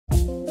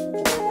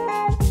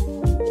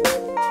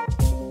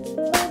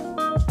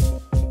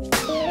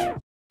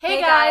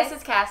Hey guys,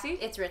 it's Cassie.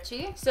 It's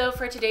Richie. So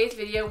for today's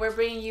video, we're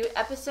bringing you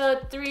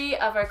episode 3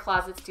 of our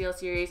closet steal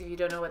series. If you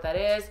don't know what that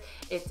is,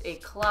 it's a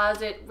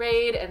closet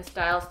raid and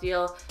style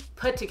steal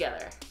put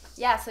together.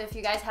 Yeah, so if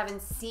you guys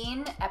haven't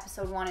seen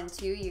episode 1 and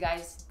 2, you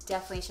guys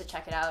definitely should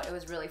check it out. It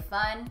was really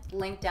fun.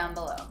 Link down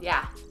below.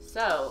 Yeah,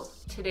 so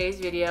today's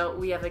video,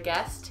 we have a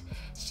guest.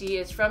 She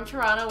is from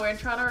Toronto. We're in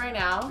Toronto right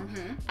now.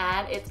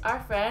 And it's our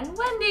friend,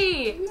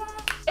 Wendy. Yeah.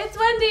 It's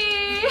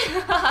Wendy.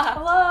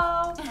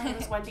 Hello, my name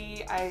is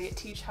Wendy. I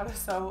teach how to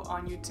sew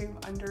on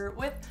YouTube under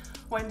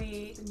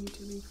WithWendy. Been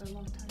YouTubing for a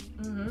long time.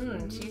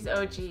 She's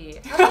OG.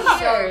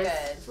 So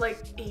good. Like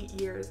 8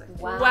 years. I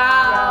think.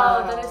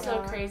 Wow, Yeah. that is so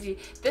crazy.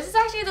 This is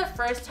actually the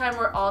first time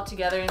we're all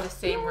together in the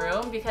same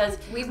room because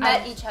we've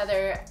met each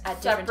other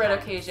at separate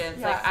occasions.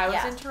 Yeah. Like I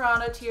was in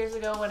Toronto 2 years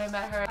ago when I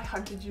met her. I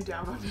hunted you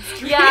down on the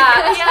street.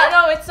 Yeah,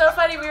 no, it's so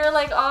funny. We were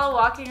like all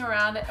walking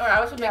around, or I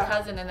was with my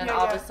cousin, and then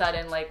all of a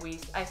sudden, like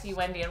I see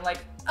Wendy, and I'm like,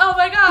 oh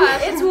my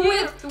gosh, it's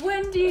with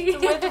Wendy.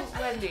 It's with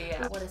Wendy.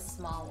 Yeah. What a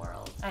small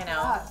world. I know.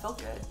 Yeah, it felt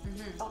good.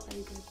 Felt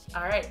very good.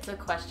 All right, so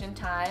question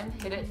time.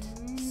 Hit it.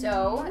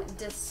 So,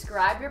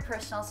 describe your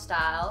personal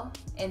style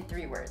in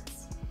 3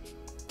 words.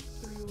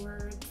 3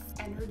 words: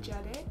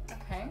 energetic,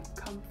 Okay.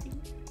 comfy,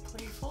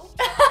 playful.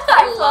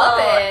 I love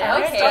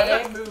it. Okay. Stuff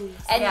that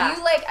moves. And Yeah.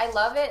 you like, I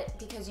love it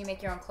because you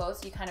make your own clothes.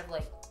 So you kind of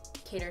like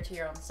cater to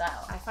your own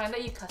style. I find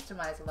that you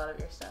customize a lot of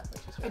your stuff,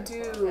 which is I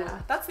really do. cool.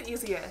 Yeah. That's the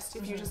easiest.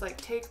 If you just like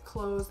take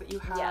clothes that you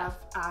have,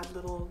 add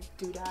little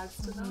doodads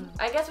to them.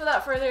 I guess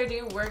without further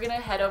ado, we're gonna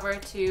head over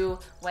to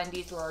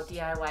Wendy's little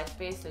DIY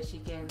space so she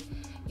can,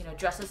 you know,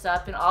 dress us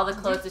up in all the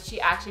clothes that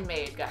she actually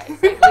made, guys.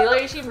 Like,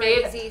 literally, she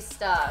made Crazy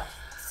stuff.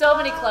 so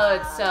many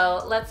clothes.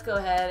 So let's go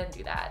ahead and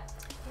do that.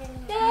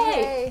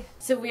 Yay!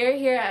 So we're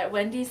here at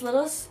Wendy's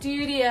little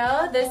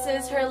studio. This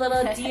is her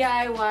little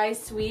DIY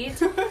suite.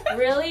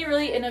 Really,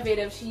 really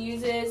innovative. She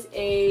uses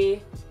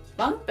a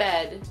bunk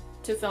bed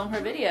to film her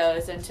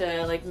videos and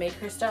to like make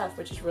her stuff,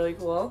 which is really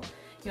cool.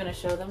 You want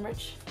to show them,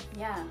 Rich?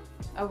 Yeah.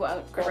 Oh,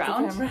 wow.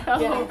 Around?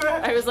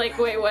 Yeah. I was like,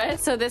 wait, what?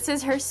 So this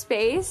is her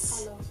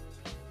space. Hello.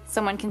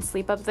 Someone can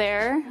sleep up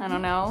there. I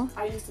don't know.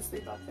 I used to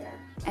sleep up there.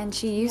 And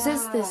she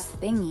uses this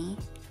thingy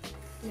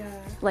Yeah.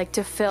 like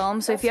to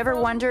film. So if you ever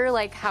wonder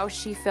like how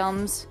she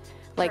films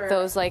like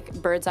those like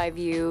bird's eye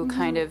view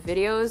kind of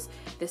videos,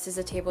 this is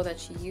a table that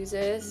she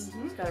uses.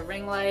 It's got a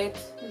ring light.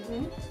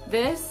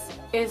 This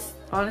is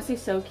honestly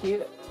so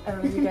cute. I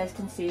don't know if you guys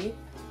can see,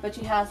 but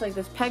she has like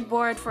this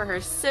pegboard for her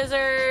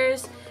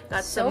scissors.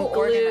 Got So some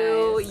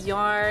glue, organized.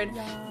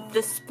 yarn,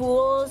 the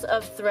spools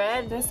of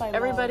thread. This I love.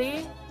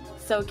 Everybody,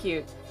 so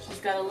cute. She's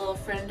got a little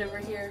friend over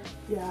here.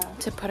 Yeah.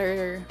 to put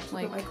her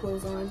like Put my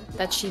clothes on.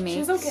 that she makes.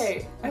 She's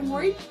okay. I'm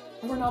worried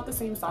we're not the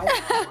same size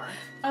anymore.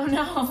 Oh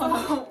no.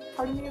 So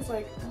part of me is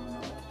like, I don't know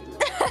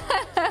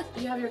what to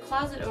do. You have your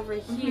closet over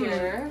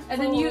here,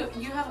 and then you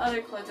have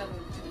other clothes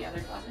in the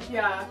other closet.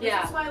 Yeah.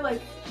 Yeah. This is my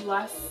like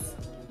less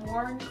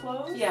worn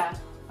clothes. Yeah.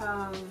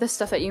 The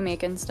stuff that you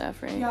make and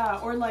stuff, right? Yeah,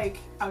 or like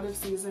out of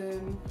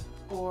season,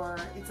 or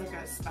it's like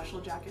a special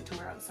jacket to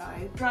wear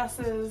outside.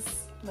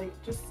 Dresses, like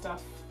just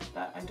stuff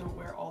that I don't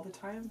wear all the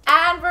time.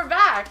 And we're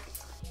back.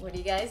 What do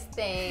you guys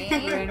think?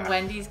 We're in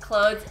Wendy's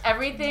clothes.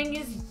 Everything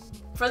is,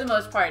 for the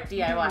most part,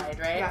 DIY'd,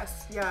 right?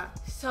 Yes, yeah.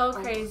 So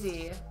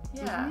crazy.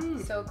 Yeah.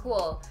 So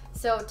cool.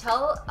 So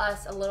tell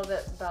us a little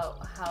bit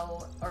about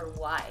how or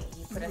why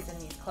you put us in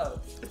these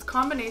clothes. It's a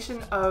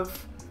combination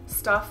of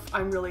stuff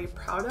I'm really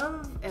proud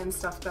of and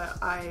stuff that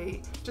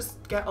I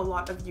just get a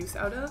lot of use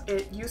out of.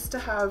 It used to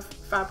have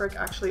fabric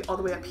actually all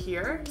the way up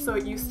here, so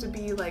it used to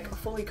be like a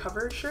fully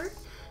covered shirt,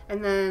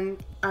 and then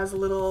as a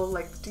little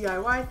like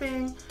DIY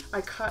thing,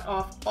 I cut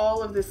off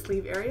all of this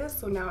sleeve area,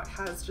 so now it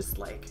has just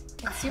like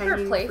a super hanging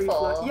free playful.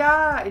 flow.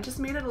 Yeah, it just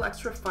made it a little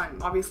extra fun.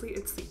 Obviously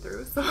it's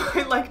see-through, so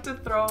I like to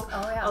throw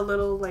a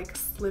little like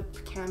slip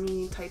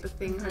cami type of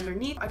thing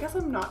underneath. I guess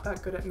I'm not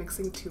that good at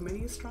mixing too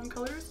many strong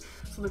colors,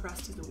 so the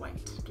rest is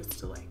white, just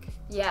to like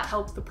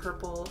help the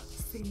purple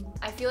sing.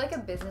 I feel like a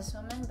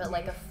businesswoman, but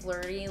like a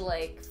flirty,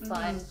 like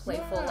fun,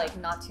 playful, like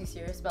not too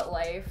serious about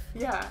life.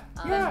 Yeah.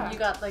 And you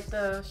got like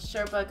the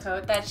Sherpa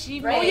coat that she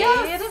made.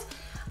 yes.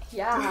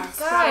 Yeah,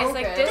 Guys, so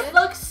like good. this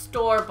looks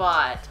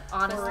store-bought,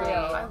 honestly.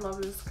 I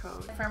love this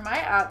coat. For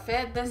my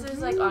outfit, this is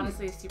like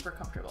honestly super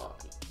comfortable.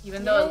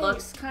 Even though it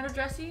looks kind of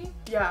dressy,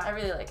 Yeah. I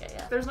really like it,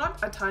 yeah. There's not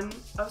a ton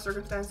of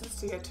circumstances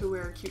to get to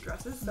wear cute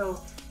dresses, so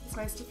it's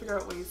nice to figure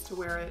out ways to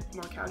wear it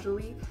more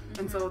casually.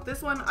 And so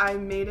this one, I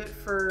made it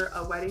for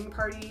a wedding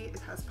party. It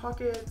has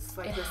pockets,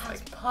 like this,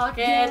 like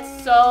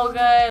pockets, so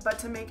good. But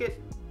to make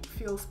it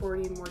feel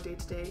sporty and more day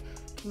to day,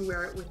 you can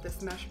wear it with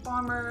this mesh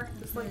bomber.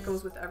 This like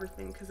goes with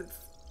everything because it's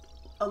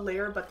a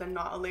layer but then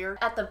not a layer.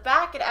 At the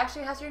back, it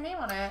actually has your name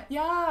on it.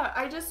 Yeah,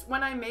 I just,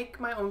 when I make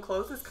my own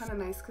clothes, it's kind of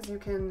nice because you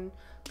can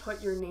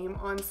put your name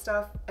on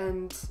stuff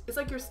and it's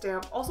like your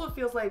stamp. Also, it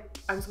feels like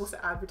I'm supposed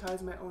to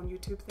advertise my own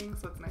YouTube thing,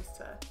 so it's nice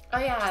to... Oh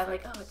yeah,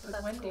 like, oh, it's with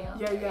Wendy.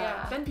 Cool.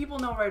 Yeah. Then people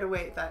know right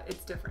away that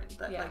it's different,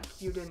 that like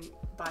you didn't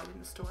buy it in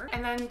the store.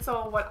 And then,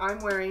 so what I'm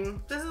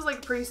wearing, this is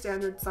like pretty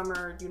standard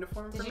summer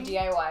uniform for me. Did you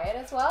DIY it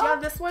as well? Yeah,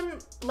 this one,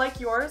 like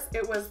yours,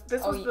 it was,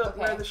 this was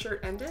where the shirt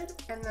ended,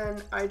 and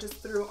then I just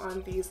threw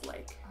on these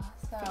like...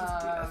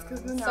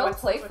 Awesome. So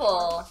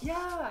playful.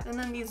 Yeah, and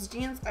then these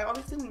jeans, I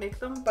obviously didn't make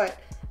them, but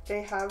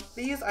they have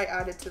these, I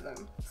added to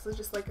them. So it's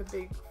just like a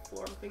big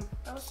floral thing.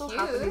 That was so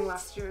happening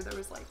last year. There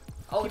was like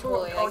people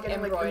totally, all like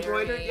getting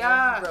embroidery,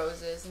 yeah,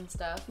 roses and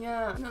stuff.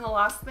 Yeah. And then the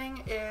last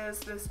thing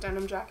is this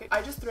denim jacket.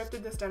 I just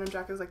thrifted this denim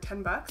jacket. It was like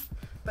 10 bucks.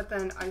 But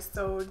then I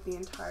sewed the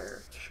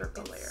entire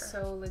Sherpa layer.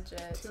 So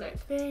legit. To it.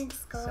 Thanks,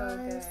 guys. So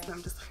good. And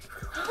I'm just like,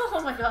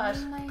 oh my gosh.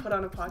 Put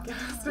on a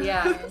podcast.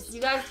 Yeah,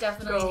 you guys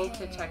definitely need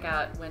to check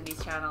out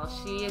Wendy's channel.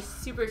 She is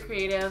super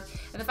creative.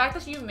 And the fact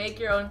that you make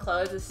your own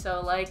clothes is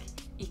so like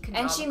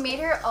economical. And she made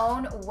her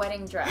own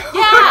wedding dress.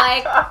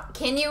 Yeah! Like,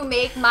 can you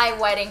make my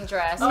wedding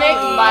dress? Make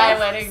my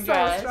wedding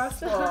dress. So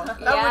stressful. That would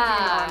be an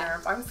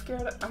honor. I'm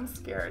scared. I'm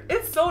scared.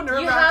 It's so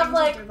nerve-wracking. You have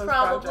like to do those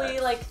probably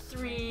projects. like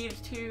 3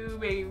 to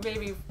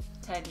maybe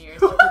 10 years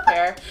to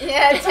prepare.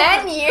 Yeah,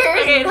 10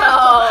 years? Okay, no.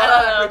 I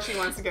don't know. Richie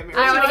wants to get married.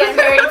 I want to get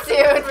married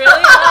soon.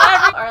 Really?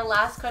 Our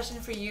last question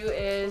for you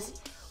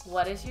is,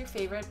 what is your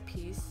favorite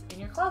piece in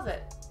your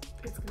closet?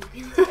 It's gonna be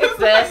It's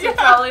this. It's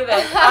probably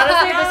this.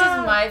 Honestly, this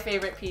is my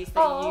favorite piece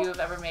that you've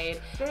ever made.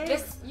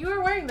 This, you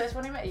were wearing this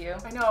when I met you.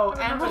 I know.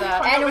 I remember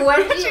that. And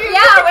when she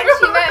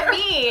met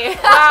me.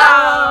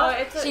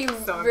 Wow. She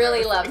so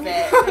really loves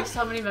it. There's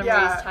so many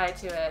memories tied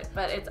to it,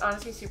 but it's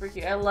honestly super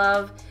cute. I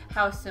love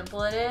how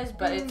simple it is,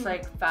 but it's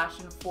like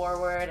fashion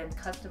forward and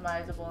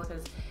customizable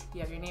because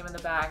you have your name in the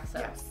back. So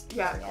yes,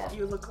 yeah.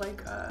 You look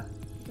like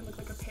you can look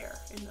like a pear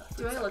in the.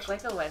 Do I look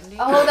like a Wendy?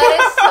 Oh, that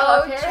is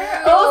so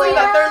true. Oh, yeah.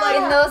 That they're like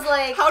in those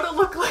like how to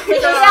look like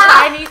those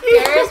Chinese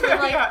pears. We're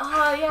like,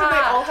 oh yeah. And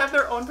they all have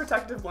their own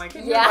protective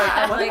blanket. Yeah.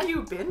 Like, what have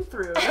you been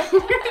through?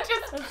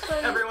 Just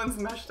everyone's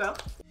meshed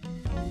up.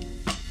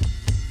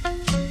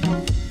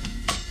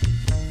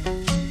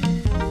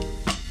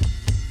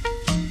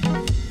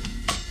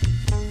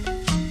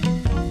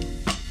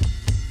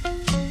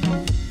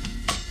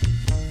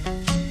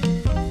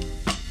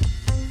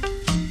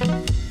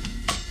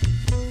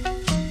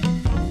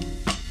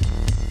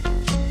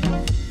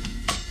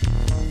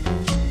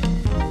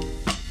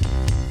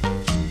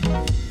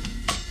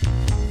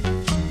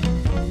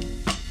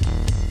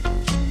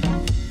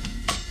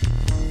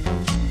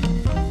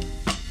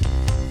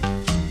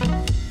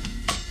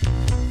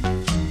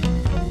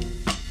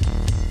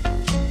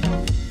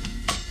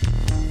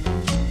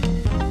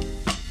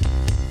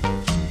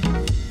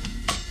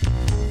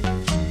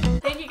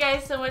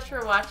 So much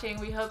for watching.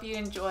 We hope you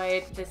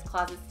enjoyed this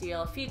closet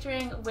steal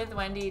featuring With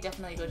Wendy.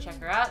 Definitely go check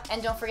her out.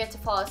 And don't forget to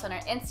follow us on our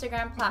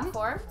Instagram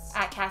platforms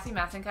At Cassie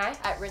Masenkai.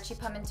 at Richie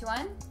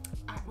Pumintuan.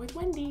 At With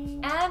Wendy.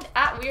 And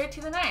at Weird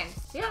to the Nines.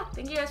 So yeah,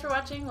 thank you guys for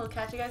watching. We'll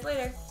catch you guys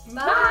later.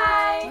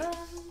 Bye. Bye.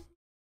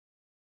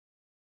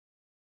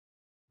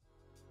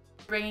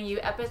 Bringing you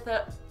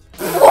episode.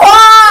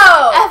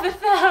 Whoa!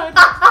 Episode.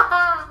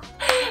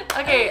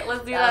 Okay,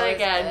 let's do that was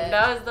again. good.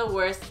 That was the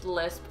worst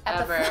lisp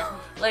ever. Episode.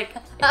 Like,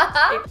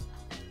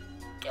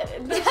 get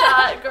in the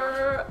shot,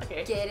 girl.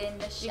 Okay. Get in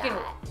the shot. You can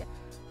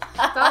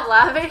stop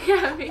laughing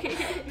at me.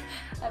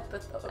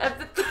 Episode.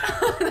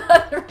 Episode.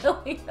 That's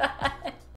really bad.